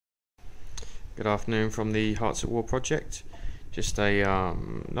Good afternoon from the Hearts at War project. Just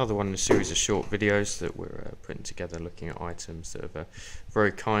another one in a series of short videos that we're putting together, looking at items that have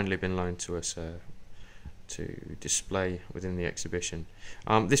very kindly been loaned to us to display within the exhibition.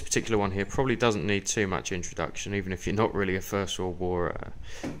 This particular one here probably doesn't need too much introduction, even if you're not really a First World War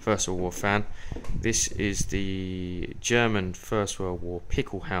fan. This is the German First World War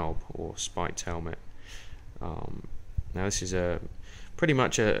Pickelhaube, or spiked helmet. Now this is pretty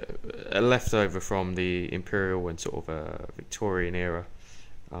much a leftover from the Imperial and sort of Victorian era,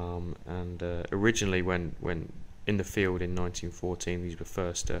 and originally when in the field in 1914, these were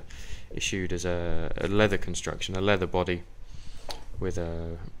first issued as a leather construction, a leather body with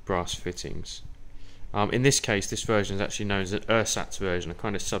brass fittings. In this case, this version is actually known as an ersatz version, a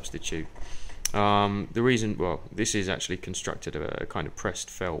kind of substitute. The reason, well, this is actually constructed of a kind of pressed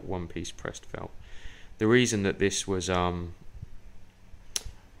felt, one-piece pressed felt. The reason that this was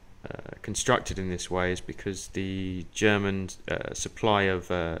constructed in this way is because the German supply of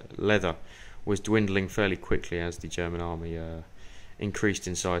leather was dwindling fairly quickly as the German army increased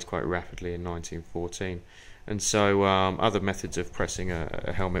in size quite rapidly in 1914, and so other methods of pressing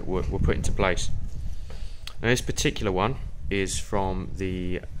a helmet were put into place. Now this particular one is from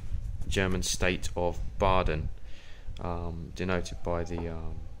the German state of Baden, denoted by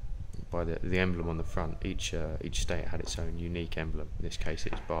the emblem on the front. Each state had its own unique emblem. In this case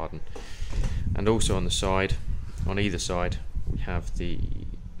it is Baden. And also on the side, on either side, we have the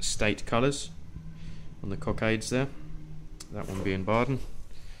state colours on the cockades there, that one being Baden,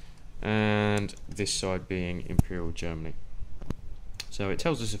 and this side being Imperial Germany. So it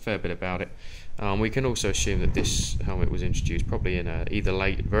tells us a fair bit about it. We can also assume that this helmet was introduced probably in either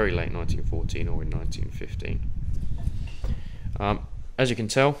very late 1914 or in 1915. As you can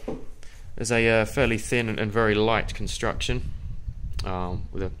tell, there's a fairly thin and very light construction,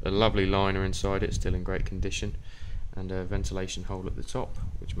 with a lovely liner inside it, still in great condition, and a ventilation hole at the top,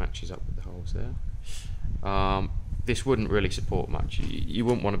 which matches up with the holes there. This wouldn't really support much. You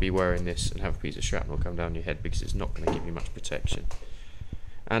wouldn't want to be wearing this and have a piece of shrapnel come down your head, because it's not going to give you much protection.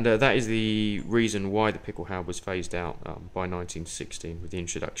 And that is the reason why the Pickelhaube was phased out by 1916 with the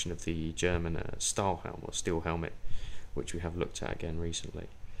introduction of the German Stahlhelm, or steel helmet, which we have looked at again recently.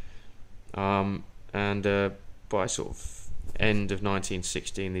 By sort of end of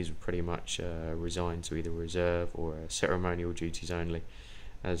 1916, these were pretty much resigned to either reserve or ceremonial duties only,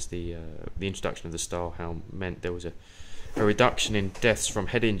 as the introduction of the Stahlhelm meant there was a reduction in deaths from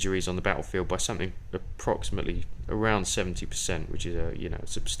head injuries on the battlefield by something approximately around 70%, which is a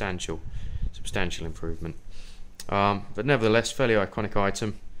substantial improvement. But nevertheless, fairly iconic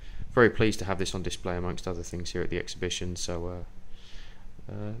item. Very pleased to have this on display amongst other things here at the exhibition. So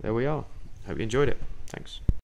there we are. Hope you enjoyed it. Thanks.